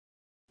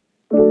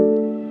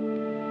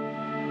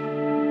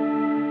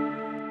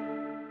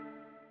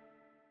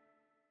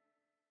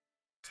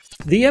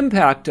The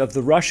impact of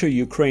the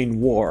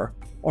Russia-Ukraine war,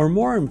 or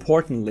more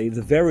importantly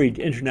the varied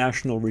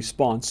international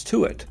response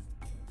to it,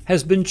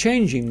 has been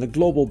changing the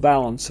global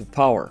balance of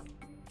power.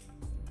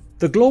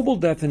 The global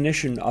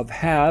definition of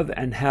have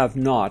and have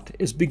not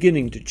is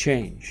beginning to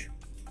change.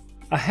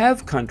 A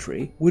have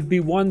country would be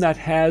one that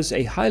has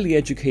a highly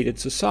educated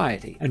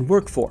society and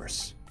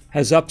workforce,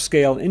 has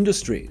upscale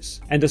industries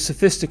and a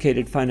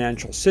sophisticated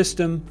financial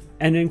system,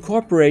 and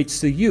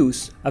incorporates the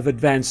use of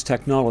advanced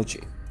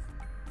technology.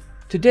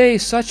 Today,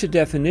 such a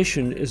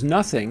definition is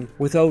nothing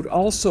without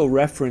also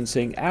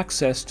referencing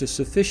access to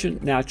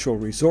sufficient natural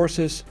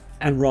resources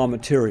and raw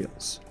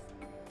materials.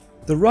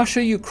 The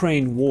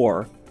Russia-Ukraine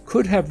war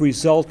could have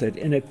resulted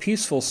in a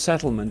peaceful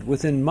settlement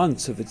within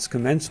months of its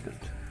commencement.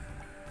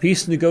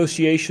 Peace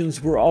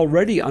negotiations were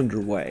already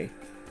underway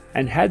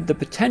and had the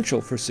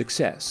potential for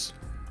success,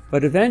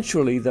 but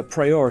eventually the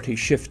priority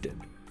shifted.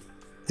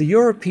 The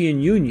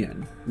European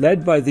Union,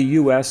 led by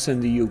the US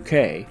and the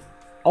UK,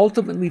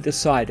 ultimately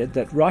decided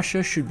that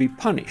Russia should be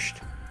punished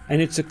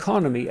and its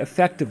economy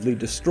effectively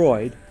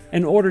destroyed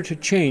in order to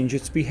change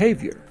its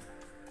behavior.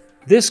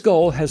 This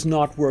goal has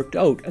not worked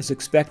out as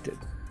expected.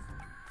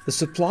 The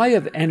supply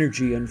of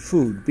energy and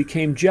food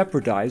became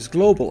jeopardized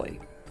globally,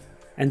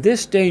 and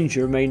this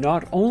danger may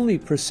not only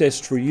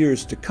persist for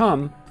years to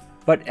come,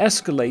 but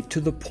escalate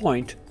to the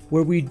point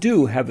where we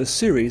do have a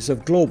series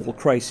of global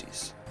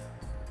crises.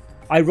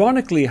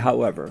 Ironically,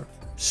 however,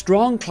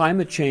 strong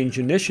climate change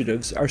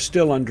initiatives are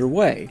still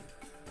underway,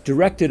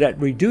 directed at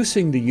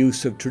reducing the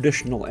use of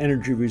traditional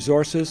energy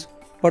resources,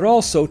 but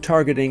also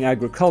targeting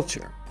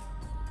agriculture.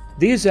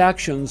 These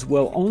actions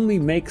will only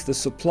make the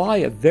supply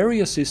of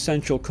various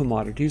essential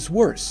commodities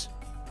worse.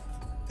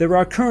 There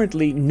are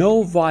currently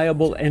no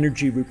viable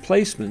energy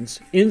replacements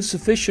in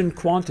sufficient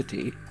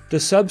quantity to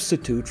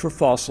substitute for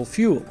fossil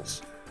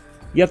fuels.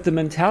 Yet the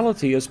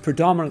mentality is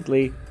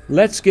predominantly,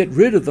 let's get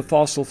rid of the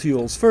fossil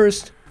fuels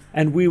first,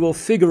 and we will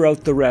figure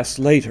out the rest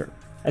later,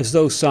 as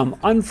though some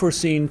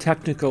unforeseen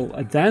technical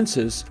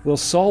advances will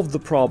solve the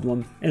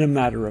problem in a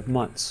matter of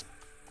months.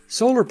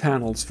 Solar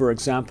panels, for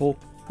example,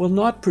 will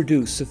not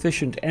produce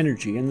sufficient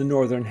energy in the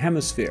northern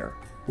hemisphere,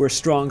 where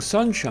strong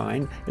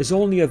sunshine is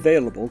only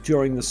available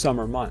during the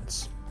summer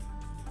months.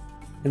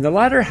 In the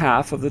latter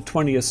half of the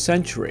 20th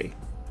century,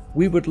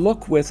 we would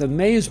look with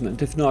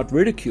amazement, if not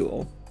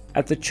ridicule,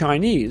 at the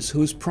Chinese,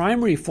 whose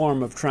primary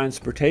form of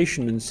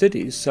transportation in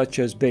cities such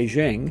as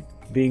Beijing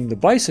being the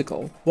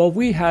bicycle, while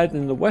we had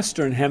in the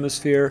Western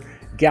Hemisphere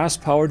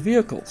gas-powered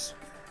vehicles.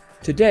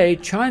 Today,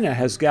 China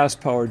has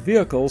gas-powered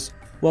vehicles,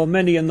 while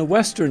many in the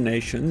Western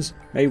nations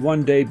may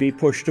one day be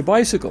pushed to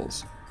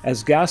bicycles,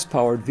 as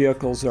gas-powered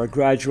vehicles are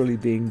gradually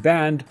being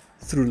banned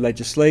through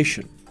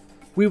legislation.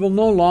 We will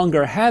no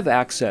longer have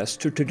access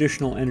to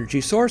traditional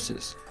energy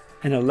sources,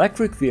 and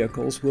electric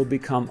vehicles will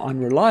become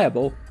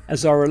unreliable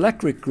as our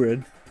electric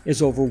grid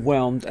is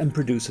overwhelmed and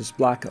produces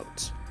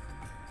blackouts.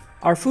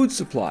 Our food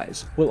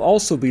supplies will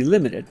also be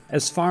limited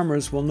as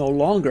farmers will no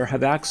longer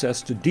have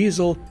access to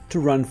diesel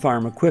to run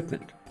farm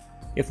equipment,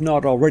 if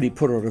not already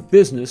put out of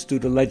business due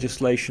to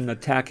legislation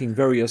attacking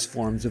various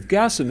forms of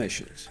gas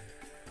emissions.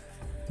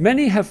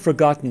 Many have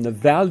forgotten the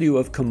value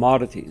of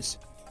commodities,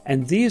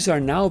 and these are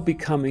now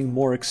becoming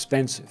more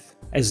expensive,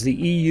 as the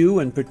EU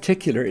in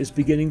particular is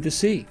beginning to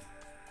see.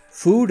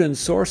 Food and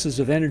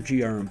sources of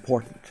energy are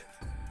important.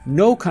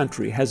 No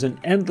country has an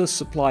endless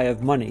supply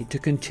of money to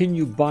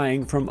continue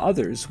buying from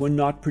others when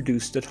not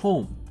produced at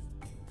home.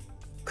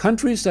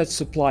 Countries that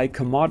supply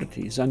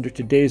commodities under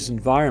today's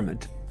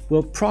environment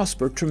will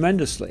prosper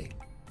tremendously.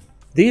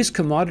 These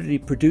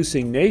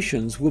commodity-producing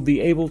nations will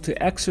be able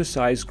to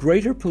exercise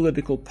greater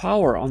political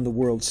power on the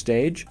world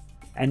stage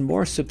and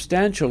more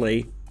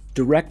substantially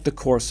direct the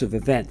course of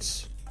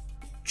events.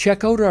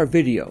 Check out our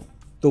video,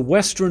 The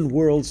Western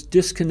World's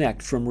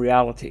Disconnect from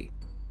Reality.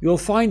 You'll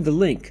find the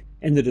link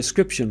in the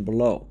description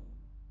below.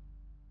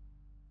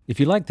 If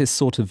you like this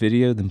sort of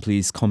video, then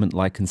please comment,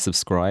 like, and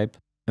subscribe.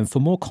 And for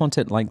more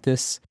content like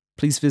this,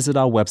 please visit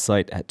our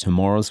website at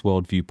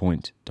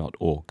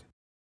tomorrowsworldviewpoint.org.